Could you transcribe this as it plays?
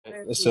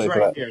answers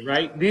right here,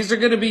 right? These are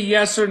going to be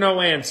yes or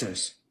no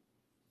answers.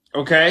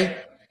 Okay?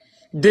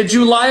 Did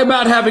you lie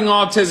about having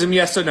autism,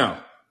 yes or no?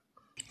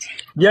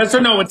 Yes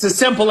or no? It's a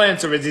simple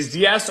answer. It is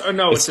yes or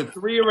no. It's a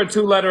 3 or a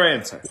 2-letter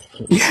answer.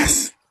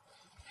 Yes.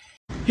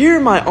 Here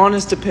are my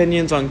honest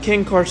opinions on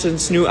Ken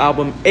Carson's new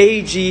album,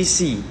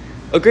 AGC,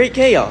 A Great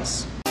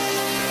Chaos.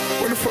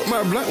 Where the fuck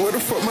my blunt? Where the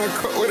fuck my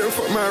cup? Where the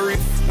fuck my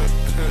wreath?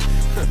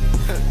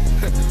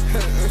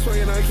 That's why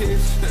you're not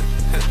kids.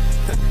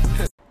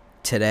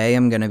 Today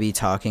I'm going to be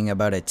talking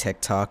about a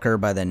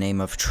TikToker by the name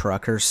of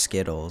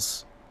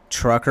TruckerSkittles.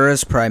 Trucker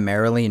is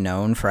primarily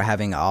known for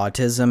having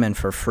autism and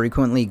for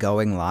frequently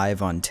going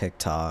live on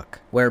TikTok,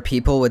 where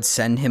people would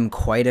send him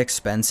quite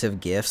expensive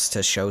gifts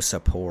to show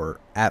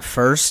support. At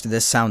first,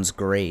 this sounds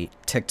great,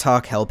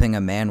 TikTok helping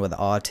a man with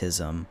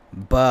autism,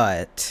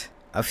 but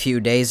a few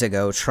days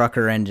ago,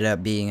 Trucker ended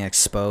up being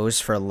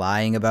exposed for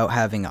lying about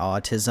having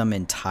autism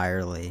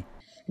entirely.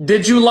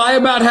 Did you lie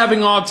about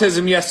having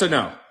autism, yes or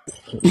no?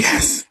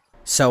 Yes.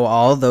 So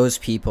all those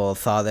people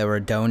thought they were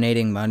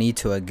donating money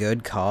to a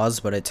good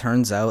cause, but it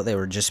turns out they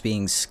were just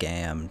being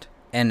scammed.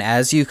 And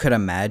as you could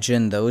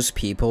imagine, those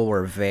people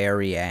were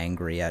very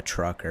angry at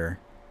Trucker.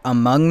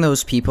 Among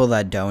those people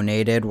that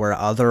donated were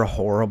other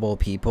horrible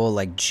people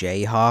like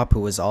J-Hop,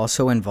 who was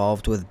also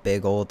involved with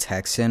Big Ol'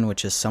 Texan,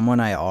 which is someone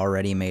I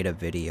already made a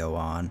video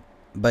on.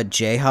 But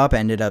J-Hop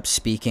ended up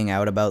speaking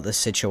out about the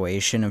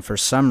situation and for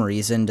some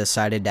reason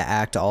decided to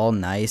act all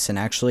nice and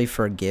actually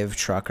forgive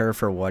Trucker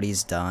for what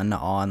he's done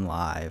on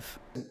live.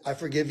 I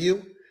forgive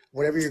you.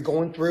 Whatever you're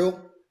going through,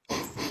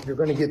 you're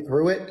going to get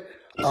through it.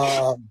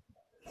 But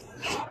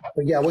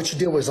yeah, what you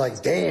did was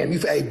like, damn, you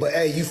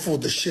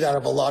fooled the shit out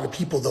of a lot of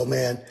people though,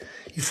 man.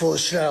 You fooled the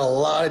shit out of a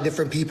lot of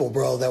different people,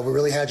 bro, that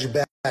really had your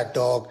back,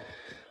 dog.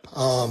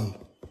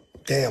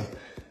 Damn.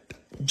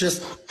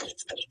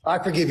 I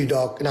forgive you,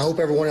 dog, and I hope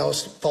everyone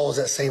else follows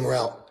that same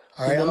route.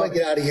 All right, I'm gonna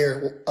get out of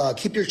here.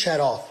 Keep your chat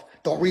off.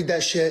 Don't read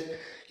that shit.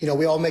 You know,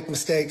 we all make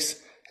mistakes,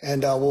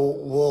 and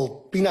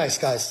we'll be nice,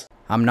 guys.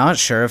 I'm not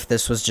sure if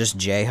this was just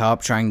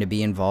J-Hop trying to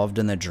be involved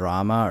in the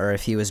drama or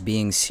if he was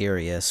being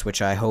serious,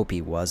 which I hope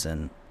he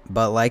wasn't.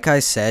 But like I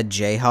said,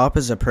 J-Hop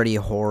is a pretty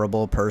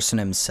horrible person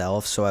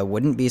himself, so I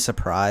wouldn't be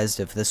surprised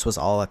if this was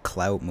all a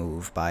clout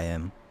move by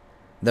him.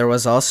 There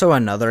was also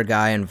another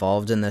guy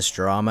involved in this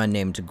drama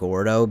named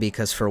Gordo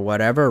because for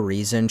whatever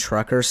reason,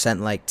 Trucker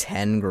sent like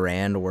 10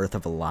 grand worth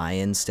of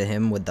lions to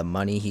him with the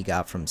money he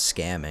got from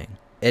scamming.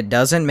 It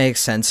doesn't make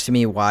sense to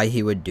me why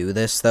he would do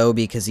this though,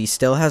 because he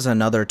still has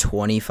another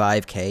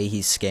 25k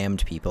he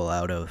scammed people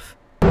out of.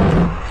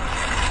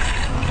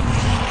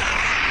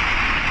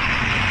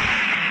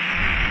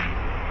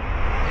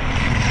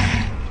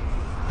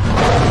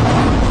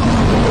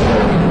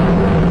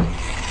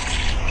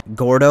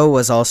 Gordo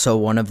was also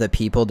one of the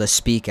people to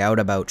speak out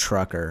about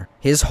Trucker.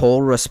 His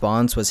whole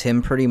response was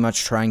him pretty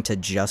much trying to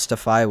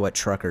justify what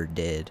Trucker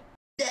did.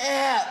 The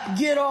app,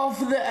 get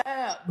off of the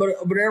app, but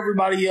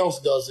everybody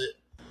else does it.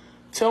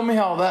 Tell me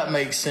how that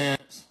makes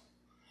sense.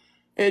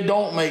 It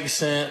don't make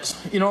sense.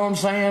 You know what I'm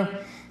saying?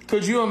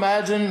 Could you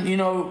imagine, you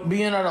know,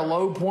 being at a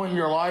low point in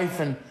your life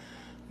and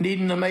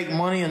needing to make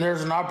money and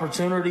there's an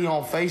opportunity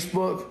on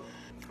Facebook?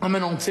 I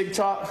mean, on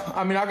TikTok.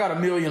 I mean, I got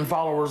 1 million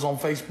followers on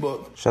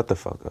Facebook. Shut the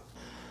fuck up.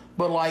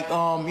 But like,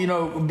 you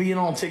know, being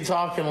on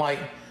TikTok and like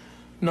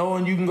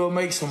knowing you can go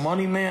make some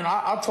money, man.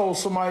 I told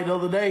somebody the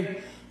other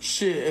day,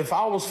 shit, if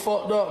I was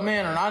fucked up,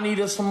 man, and I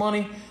needed some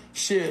money,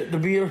 shit, to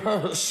be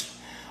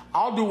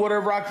I'll do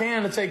whatever I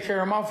can to take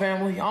care of my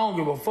family. I don't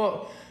give a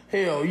fuck.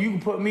 Hell, you can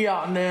put me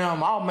out and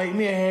damn, I'll make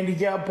me a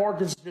handicap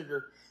parking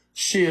sticker.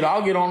 Shit,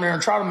 I'll get on there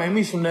and try to make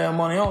me some damn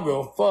money. I don't give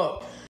a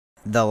fuck.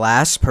 The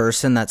last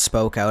person that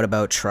spoke out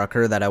about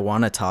Trucker that I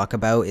want to talk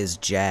about is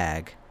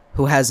Jag,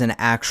 who has an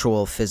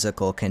actual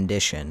physical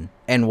condition.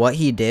 And what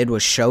he did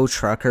was show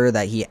Trucker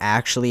that he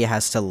actually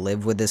has to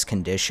live with this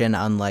condition,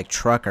 unlike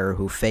Trucker,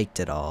 who faked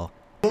it all.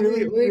 Let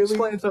me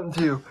explain something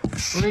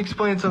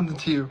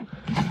to you.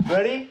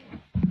 Ready?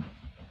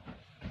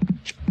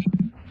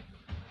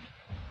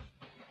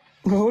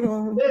 Hold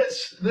on.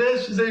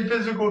 This is a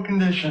physical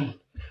condition.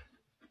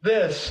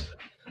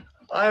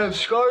 I have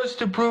scars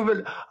to prove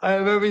it. I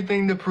have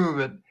everything to prove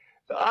it.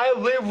 I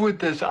live with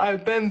this.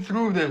 I've been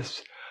through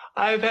this.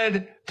 I've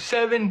had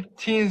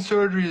 17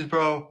 surgeries,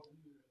 bro.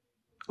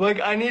 Like,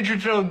 I need you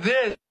to know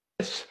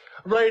this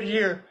right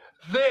here.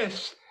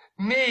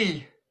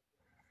 Me.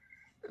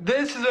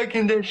 This is a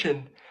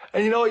condition.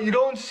 And you know what? You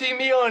don't see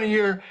me on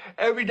here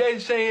every day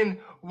saying,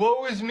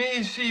 woe is me,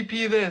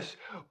 CP this.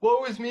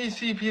 Woe is me,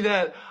 CP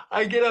that.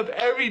 I get up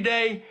every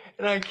day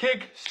and I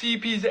kick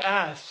CP's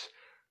ass.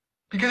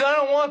 Because I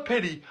don't want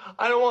pity.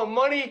 I don't want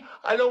money.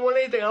 I don't want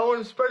anything. I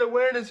want to spread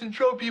awareness and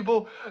show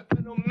people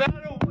that no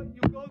matter what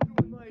you go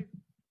through in life,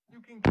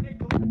 you can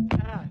kick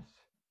ass.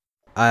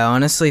 I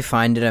honestly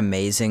find it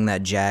amazing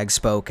that Jag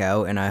spoke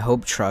out, and I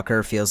hope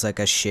Trucker feels like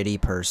a shitty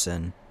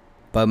person.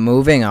 But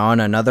moving on,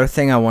 another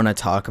thing I want to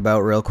talk about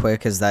real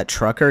quick is that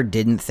Trucker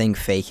didn't think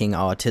faking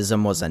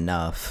autism was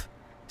enough.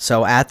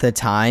 So at the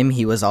time,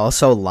 he was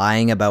also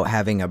lying about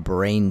having a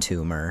brain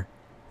tumor.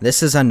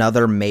 This is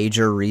another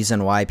major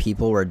reason why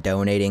people were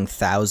donating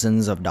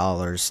thousands of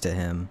dollars to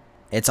him.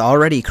 It's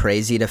already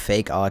crazy to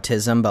fake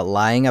autism, but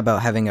lying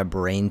about having a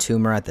brain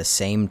tumor at the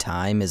same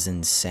time is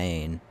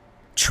insane.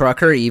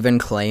 Trucker even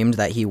claimed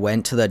that he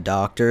went to the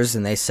doctors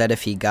and they said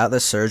if he got the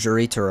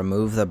surgery to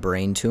remove the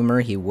brain tumor,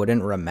 he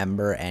wouldn't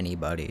remember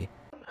anybody.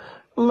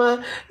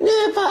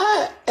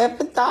 If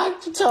a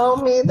doctor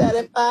told me that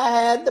if I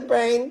had the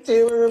brain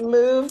tumor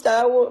removed,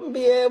 I wouldn't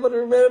be able to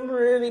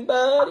remember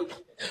anybody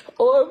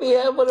or be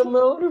able to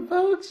motor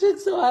function,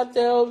 so I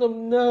tell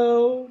them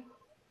no.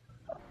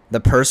 The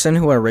person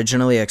who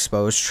originally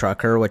exposed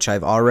Trucker, which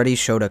I've already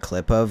showed a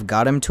clip of,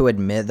 got him to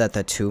admit that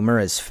the tumor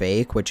is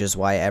fake, which is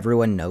why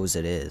everyone knows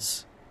it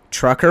is.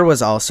 Trucker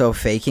was also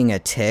faking a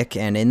tic,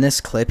 and in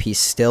this clip he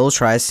still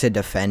tries to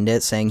defend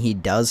it, saying he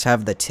does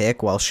have the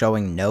tic while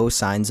showing no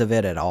signs of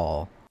it at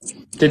all.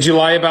 Did you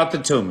lie about the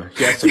tumor?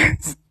 Yes or no?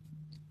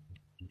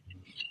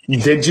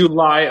 Did you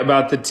lie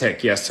about the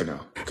tic? Yes or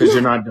no? Because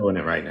you're not doing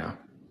it right now.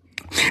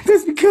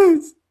 That's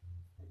because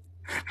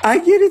I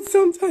get it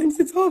sometimes.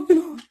 It's off and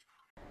on.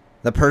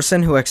 The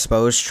person who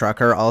exposed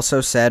Trucker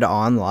also said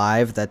on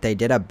live that they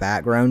did a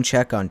background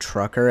check on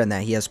Trucker and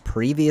that he has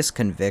previous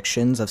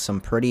convictions of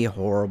some pretty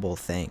horrible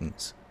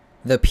things.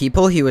 The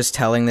people he was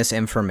telling this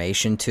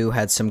information to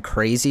had some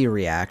crazy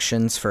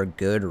reactions for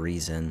good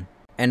reason.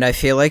 And I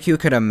feel like you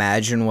could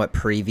imagine what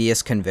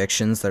previous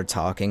convictions they're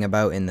talking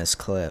about in this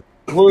clip.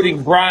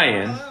 Including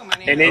Brian,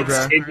 and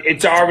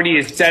it's already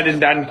a said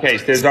and done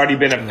case. There's already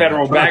been a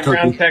federal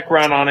background check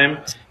run on him.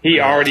 He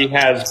already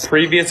has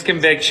previous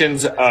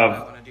convictions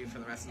of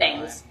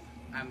things.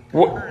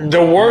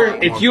 The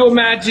word, if you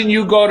imagine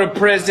you go to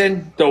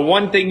prison, the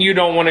one thing you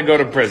don't want to go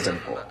to prison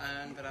for.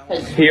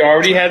 He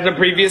already has a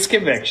previous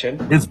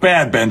conviction. It's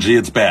bad, Benji.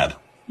 It's bad.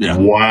 Yeah.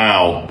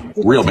 Wow.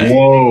 Real bad.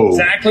 Whoa.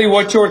 Exactly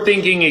what you're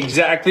thinking.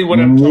 Exactly what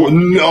I'm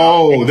talking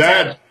No, about.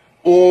 that.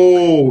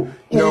 Oh.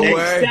 No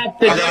way. I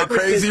got a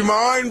crazy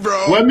mind,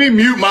 bro. Let me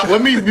mute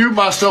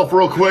myself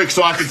real quick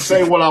so I can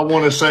say what I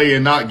want to say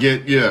and not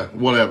get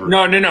whatever.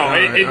 No.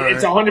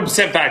 It's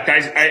 100% fact.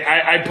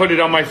 I put it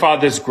on my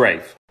father's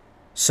grave.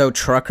 So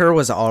Trucker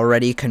was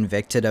already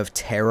convicted of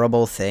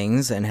terrible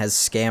things and has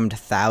scammed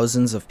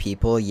thousands of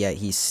people, yet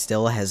he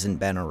still hasn't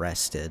been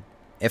arrested.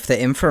 If the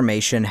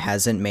information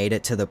hasn't made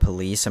it to the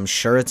police, I'm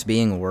sure it's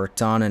being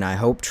worked on, and I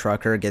hope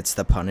Trucker gets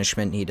the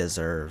punishment he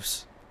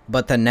deserves.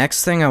 But the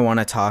next thing I want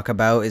to talk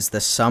about is the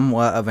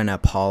somewhat of an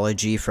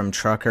apology from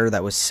Trucker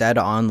that was said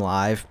on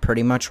live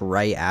pretty much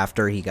right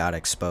after he got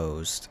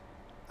exposed.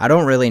 I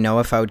don't really know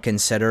if I would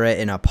consider it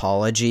an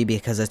apology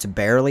because it's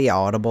barely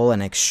audible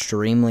and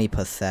extremely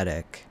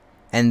pathetic.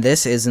 And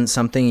this isn't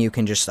something you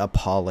can just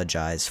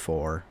apologize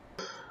for.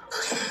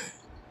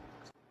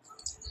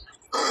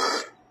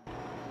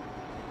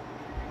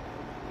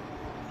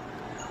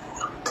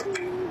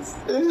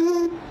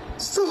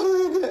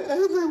 Sorry to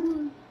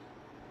everyone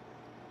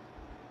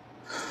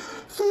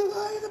for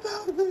lying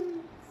about this.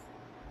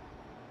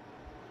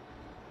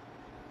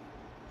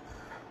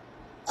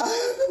 I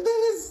haven't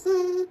been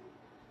insane.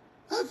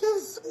 I feel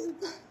so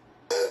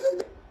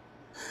bad.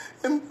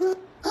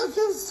 I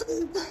feel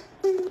so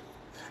bad.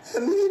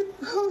 And need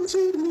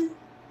apology to me.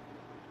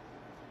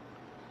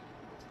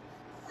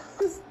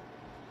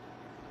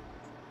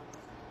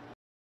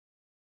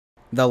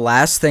 The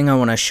last thing I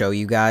want to show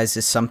you guys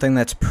is something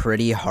that's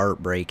pretty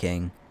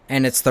heartbreaking.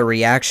 And it's the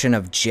reaction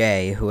of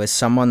Jay, who is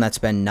someone that's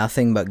been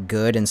nothing but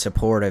good and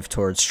supportive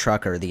towards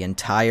Trucker the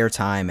entire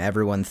time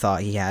everyone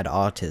thought he had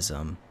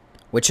autism.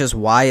 Which is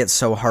why it's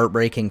so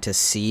heartbreaking to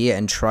see,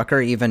 and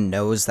Trucker even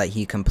knows that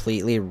he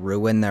completely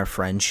ruined their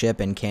friendship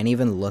and can't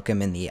even look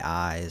him in the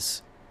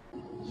eyes.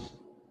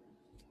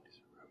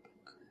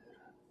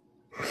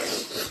 I'm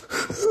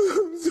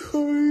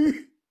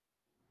sorry.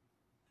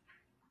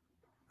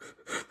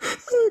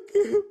 I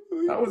can't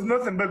believe that was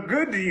nothing but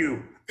good to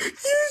you.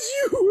 Yes,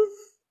 you were.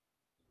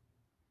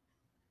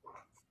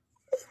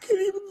 I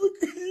can't even look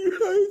at your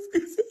eyes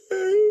because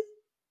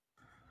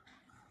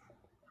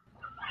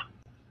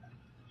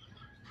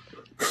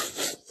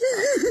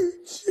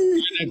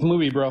Next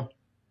movie, bro.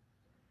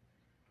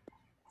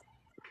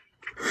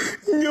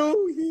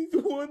 No, he's the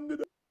one that.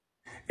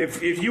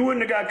 If you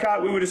wouldn't have got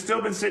caught, we would have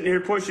still been sitting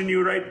here pushing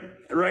you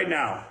right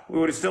now. We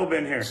would have still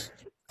been here.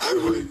 I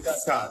would have got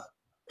caught.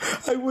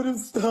 I would have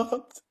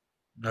stopped.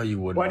 No, you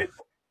wouldn't.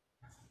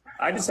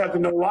 I just have to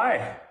know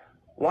why.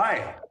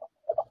 Why?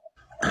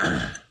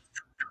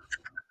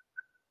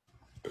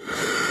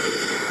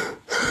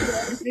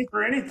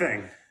 For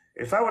anything.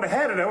 If I would have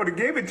had it, I would have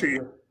gave it to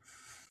you.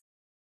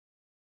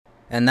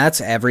 And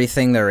that's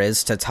everything there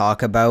is to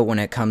talk about when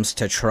it comes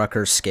to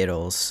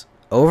TruckerSkittles.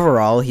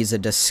 Overall, he's a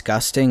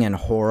disgusting and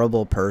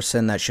horrible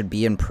person that should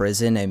be in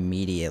prison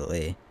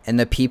immediately. And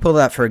the people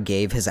that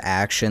forgave his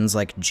actions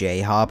like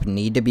J-Hop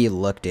need to be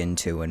looked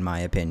into, in my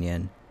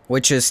opinion.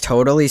 Which is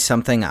totally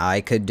something I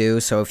could do,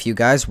 so if you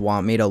guys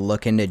want me to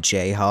look into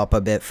J-Hop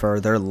a bit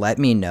further, let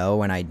me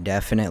know and I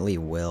definitely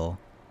will.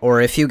 Or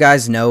if you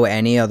guys know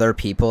any other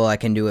people I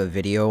can do a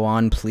video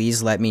on,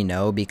 please let me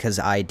know because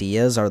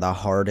ideas are the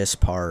hardest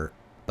part.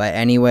 But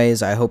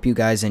anyways, I hope you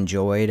guys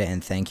enjoyed,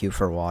 and thank you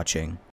for watching.